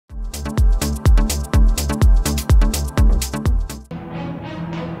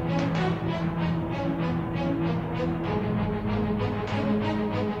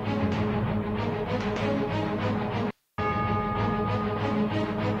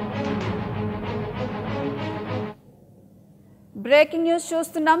Breaking news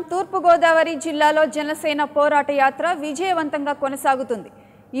చూస్తున్నాం. తూర్పు గోదావరి జిల్లాలో జనసేన పోరాట యాత్ర విజయవంతంగా కొనసాగుతుంది.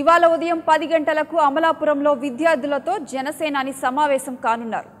 ఇవాళ ఉదయం 10 గంటలకు అమలాపురంలో విద్యార్థులతో జనసేనాని సమావేశం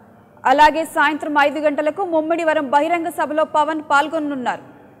కానున్నారు. అలాగే సాయంత్రం 5 గంటలకు ముమ్మిడివరం బహిరంగ సభలో పవన్ పాల్గొనున్నారు.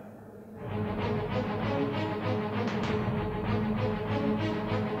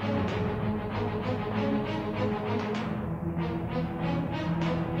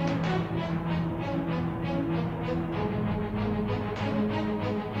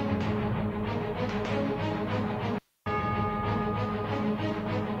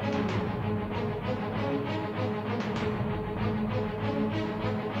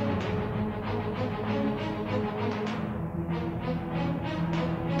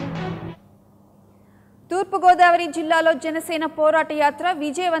 తూర్పు గోదావరి జిల్లాలో జనసేన పోరాట యాత్ర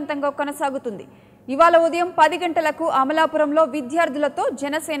విజయవంతంగా కొనసాగుతుంది. ఇవాళ ఉదయం 10 గంటలకు అమలాపురంలో విద్యార్థులతో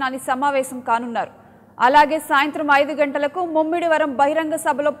జనసేనాని సమావేశం కానున్నారు. అలాగే సాయంత్రం 5 గంటలకు ముమ్మిడివరం బహిరంగ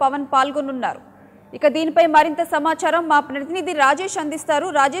సభలో పవన్ పాల్గొనున్నారు. ఇక దీనిపై మరింత సమాచారం మా ప్రతినిధి రాజేష్ అందిస్తారు.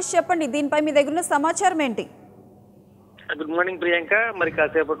 రాజేష్, చెప్పండి, దీనిపై మీ దగ్గర సమాచారం ఏంటి? Good morning Priyanka. మరి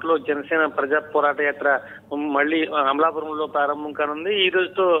కాసేపట్లో జనసేన ప్రజా పోరాట యాత్ర మళ్ళీ అమలాపురంలో ప్రారంభం కానుంది. ఈ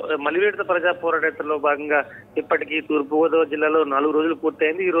రోజుతో మలివేడుత ప్రజా పోరాట యాత్రలో భాగంగా ఇప్పటికీ తూర్పుగోదావరి జిల్లాలో 4 రోజులు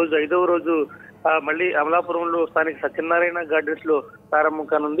పూర్తయింది. ఈ రోజు 5వ రోజు మళ్ళీ అమలాపురంలో స్థానిక సత్యనారాయణ గార్డెన్స్ లో ప్రారంభం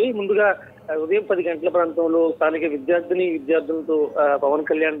కానుంది. ముందుగా ఉదయం 10 గంటల ప్రాంతంలో స్థానిక విద్యార్థులతో పవన్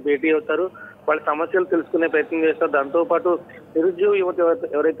కళ్యాణ్ భేటీ అవుతారు. వాళ్ళ సమస్యలు తెలుసుకునే ప్రయత్నం చేస్తారు. దాంతో పాటు నిరుద్యోగ యువత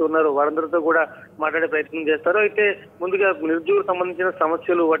ఎవరైతే ఉన్నారో వారందరితో కూడా మాట్లాడే ప్రయత్నం చేస్తారు. అయితే ముందుగా నిరుద్యోగం సంబంధించిన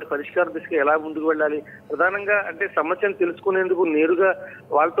సమస్యలు, వాటి పరిష్కార దిశగా ఎలా ముందుకు వెళ్ళాలి, ప్రధానంగా అంటే సమస్యను తెలుసుకునేందుకు నేరుగా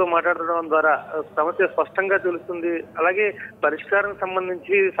వాళ్ళతో మాట్లాడడం ద్వారా సమస్య స్పష్టంగా తెలుస్తుంది. అలాగే పరిష్కారం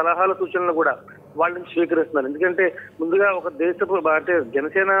సంబంధించి సలహాల సూచనలు కూడా వాళ్ళ నుంచి స్వీకరిస్తున్నారు. ఎందుకంటే ముందుగా ఒక దేశపు అంటే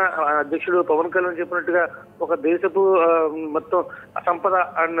జనసేన అధ్యక్షుడు పవన్ కళ్యాణ్ చెప్పినట్టుగా ఒక దేశపు మొత్తం సంపద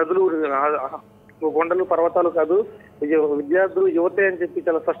నదులు, కొండలు, పర్వతాలు కాదు, విద్యార్థులు, యువతే అని చెప్పి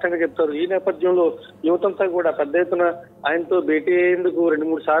చాలా స్పష్టంగా చెప్తారు. ఈ నేపథ్యంలో యువతంతా కూడా పెద్ద ఎత్తున ఆయనతో భేటీ అయ్యేందుకు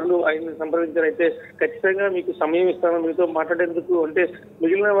 2-3 సార్లు ఆయన సంప్రదించారు. అయితే ఖచ్చితంగా మీకు సమయం ఇస్తాను, మీతో మాట్లాడేందుకు, అంటే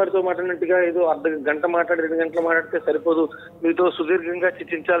మిగిలిన వారితో మాట్లాడినట్టుగా ఏదో అర్ధ మాట్లాడి 2 గంటలు మాట్లాడితే సరిపోదు, మీతో సుదీర్ఘంగా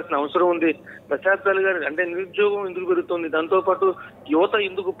చర్చించాల్సిన అవసరం ఉంది. దశాబ్దాలుగా అంటే నిరుద్యోగం ఎందుకు పెరుగుతుంది, దాంతో పాటు యువత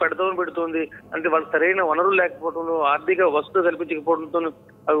ఎందుకు పెడుతోంది అంటే వాళ్ళకి సరైన వనరులు లేకపోవడంలో, ఆర్థిక వసతులు కల్పించకపోవడంతో,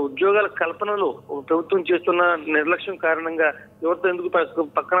 ఉద్యోగాల కల్పనలో ప్రభుత్వం చేస్తున్న నిర్లక్ష్యం కారణంగా యువత ఎందుకు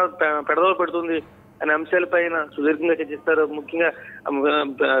పక్కన పెడదవ పెడుతుంది అనే అంశాలపైన సుదీర్ఘంగా చర్చిస్తారు. ముఖ్యంగా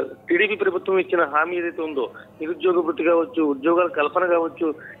టీడీపీ ప్రభుత్వం ఇచ్చిన హామీ ఏదైతే ఉందో, నిరుద్యోగ వృత్తి కావచ్చు, ఉద్యోగాల కల్పన కావచ్చు,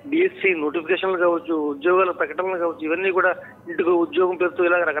 డిఎస్సి నోటిఫికేషన్లు కావచ్చు, ఉద్యోగాల ప్రకటనలు కావచ్చు, ఇవన్నీ కూడా ఇంటికి ఉద్యోగం పేరుతో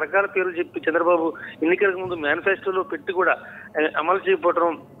ఇలా రకరకాల పేర్లు చెప్పి చంద్రబాబు ఎన్నికలకు ముందు మేనిఫెస్టోలో పెట్టి కూడా అమలు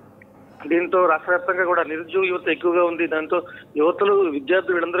చేయకపోవడం, దీంతో రాష్ట్ర వ్యాప్తంగా కూడా నిరుద్యోగ యువత ఎక్కువగా ఉంది. దాంతో యువతలు,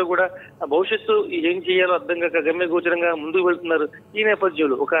 విద్యార్థులు వీళ్ళందరూ కూడా భవిష్యత్తు ఏం చేయాలో అర్థం కాక గమ్య గోచరంగా ముందుకు వెళ్తున్నారు. ఈ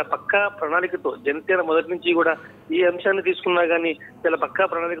నేపథ్యంలో ఒక పక్కా ప్రణాళికతో జనసేన మొదటి నుంచి కూడా ఈ అంశాన్ని తీసుకున్నా కానీ చాలా పక్కా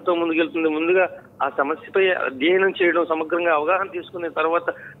ప్రణాళికతో ముందుకెళ్తుంది. ముందుగా ఆ సమస్యపై అధ్యయనం చేయడం, సమగ్రంగా అవగాహన తీసుకున్న తర్వాత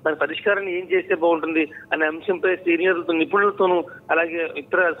దాని పరిష్కారాన్ని ఏం చేస్తే బాగుంటుంది అనే అంశంపై సీనియర్లతో, నిపుణులతోనూ, అలాగే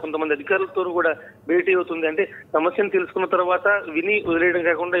ఇతర కొంతమంది అధికారులతోనూ కూడా భేటీ అవుతుంది. అంటే సమస్యను తెలుసుకున్న తర్వాత విని వదిలేయడం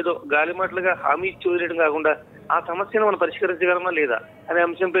కాకుండా, ఏదో గాలి మాటలుగా హామీ ఇచ్చి వదిలేయడం కాకుండా ఆ సమస్యను మనం పరిష్కరించగలమా లేదా అనే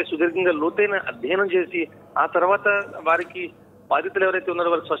అంశంపై సుదీర్ఘంగా లోతైన అధ్యయనం చేసి ఆ తర్వాత వారికి బాధితులు ఎవరైతే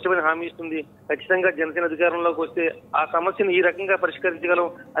ఉన్నారో వారికి స్పష్టమైన హామీ ఇస్తుంది. ఖచ్చితంగా జనసేన అధికారంలోకి వస్తే ఆ సమస్యను ఈ రకంగా పరిష్కరించగలం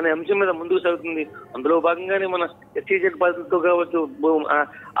అనే అంశం మీద ముందుకు సాగుతుంది. అందులో భాగంగానే మన ఎస్సీజెడ్ బాధితులతో కావచ్చు,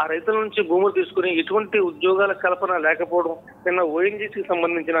 ఆ రైతుల నుంచి భూములు తీసుకుని ఎటువంటి ఉద్యోగాల కల్పన లేకపోవడం, నిన్న ఓఎన్జీసీకి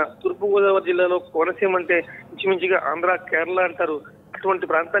సంబంధించిన తూర్పుగోదావరి జిల్లాలో కోనసీమ అంటే ఇంచుమించుగా ఆంధ్ర, కేరళ అంటారు. అటువంటి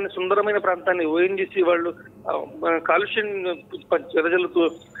ప్రాంతాన్ని, సుందరమైన ప్రాంతాన్ని ఓఎన్జీసీ వాళ్ళు కాలుష్యం వెదజల్లుతూ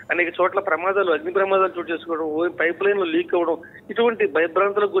అనేక చోట్ల ప్రమాదాలు, అగ్ని ప్రమాదాలు చోటు చేసుకోవడం, పైప్ లైన్లు లీక్ అవ్వడం, ఇటువంటి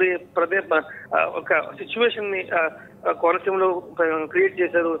భయభ్రాంతులకు గురి ఒక సిచ్యువేషన్ ని కోనసీమలో క్రియేట్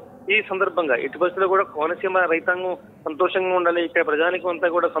చేశారు. ఈ సందర్భంగా ఎట్టి పరిస్థితుల్లో కూడా కోనసీమ రైతాంగం సంతోషంగా ఉండాలి, ఇక్కడ ప్రజానికం అంతా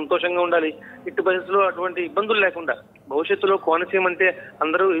కూడా సంతోషంగా ఉండాలి. ఎట్టి పరిస్థితుల్లో అటువంటి ఇబ్బందులు లేకుండా భవిష్యత్తులో కోనసీమ అంటే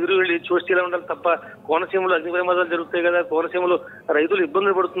అందరూ ఎదురు వెళ్ళి చూస్తేలా ఉండాలి తప్ప, కోనసీమలో అగ్ని ప్రమాదాలు జరుగుతాయి కదా, కోనసీమలో రైతులు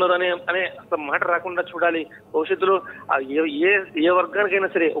ఇబ్బందులు పడుతున్నారు అనే మాట రాకుండా చూడాలి. భవిష్యత్తులో ఏ వర్గానికైనా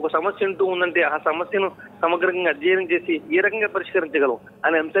సరే ఒక సమస్య అంటూ ఉందంటే ఆ సమస్యను సమగ్రంగా అధ్యయనం చేసి ఏ రకంగా పరిష్కరించగలం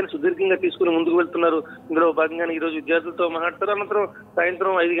అనే అంశాన్ని సుదీర్ఘంగా తీసుకుని ముందుకు వెళ్తున్నారు. ఇందులో భాగంగానే ఈ రోజు విద్యార్థులతో మాట్లాడతారు. అనంతరం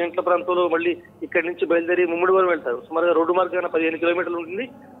సాయంత్రం 5 గంటల ప్రాంతంలో మళ్ళీ ఇక్కడి నుంచి బయలుదేరి ముమ్మిడివరం వెళ్తారు. సుమారుగా రోడ్డు మార్గాన 15 కిలోమీటర్లు ఉంటుంది.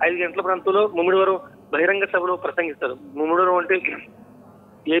 5 గంటల ప్రాంతంలో ముమ్మిడివరం బహిరంగ సభలో ప్రసంగిస్తారు. ముమ్మిడివరం అంటే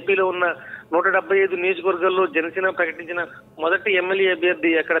ఏపీలో ఉన్న 175 నియోజకవర్గాల్లో జనసేన ప్రకటించిన మొదటి ఎమ్మెల్యే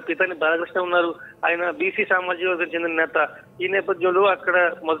అభ్యర్థి. అక్కడ పితాని బాలకృష్ణ ఉన్నారు. ఆయన బీసీ సామాజిక వర్గానికి చెందిన నేత. ఈ నేపథ్యంలో అక్కడ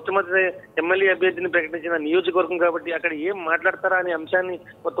మొదటి ఎమ్మెల్యే అభ్యర్థిని ప్రకటించిన నియోజకవర్గం కాబట్టి అక్కడ ఏం మాట్లాడతారా అనే అంశాన్ని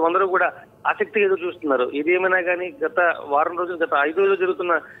మొత్తం అందరూ కూడా ఆసక్తిగా ఎదురు చూస్తున్నారు. ఇదేమైనా కానీ గత వారం రోజులు, గత 5 రోజులు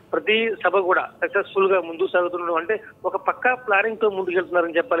జరుగుతున్న ప్రతి సభ కూడా సక్సెస్ఫుల్ గా ముందుకు సాగుతుండడం అంటే ఒక పక్కా ప్లానింగ్ తో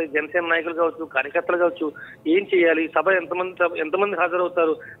ముందుకెళ్తున్నారని చెప్పాలి. జనసేన నాయకులు కావచ్చు, కార్యకర్తలు కావచ్చు, ఏం చేయాలి, సభ ఎంతమంది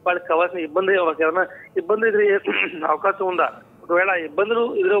హాజరవుతారు, వాళ్ళకి కావాల్సిన ఇబ్బంది, వాళ్ళకి ఏమైనా ఇబ్బంది ఎదురయ్యే అవకాశం ఉందా, ఒకవేళ ఇబ్బందులు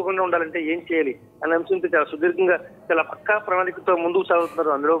ఎదురవకుండా ఉండాలంటే ఏం చేయాలి అనే అంశంతో చాలా సుదీర్ఘంగా చాలా పక్కా ప్రణాళికతో ముందుకు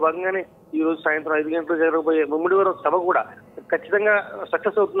సాగుతున్నారు. అందులో భాగంగానే ఈ రోజు సాయంత్రం 5 గంటలకు జరగబోయే ముమ్మిడివరం సభ కూడా ఖచ్చితంగా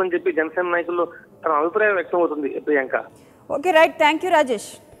సక్సెస్ అవుతుందని చెప్పి జనసేన నాయకుల్లో తన అభిప్రాయం వ్యక్తం అవుతుంది. Priyanka. Okay, right. Thank you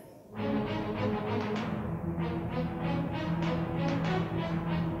Rajesh.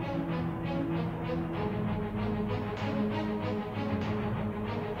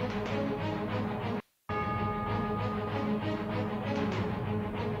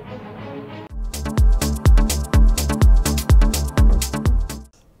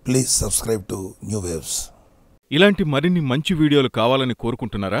 Please subscribe to New Waves. ఇలాంటి మరిన్ని మంచి వీడియోలు కావాలని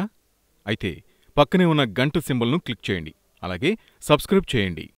కోరుకుంటున్నారా? అయితే పక్కనే ఉన్న గంట సింబల్ను క్లిక్ చేయండి. అలాగే సబ్స్క్రైబ్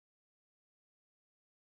చేయండి.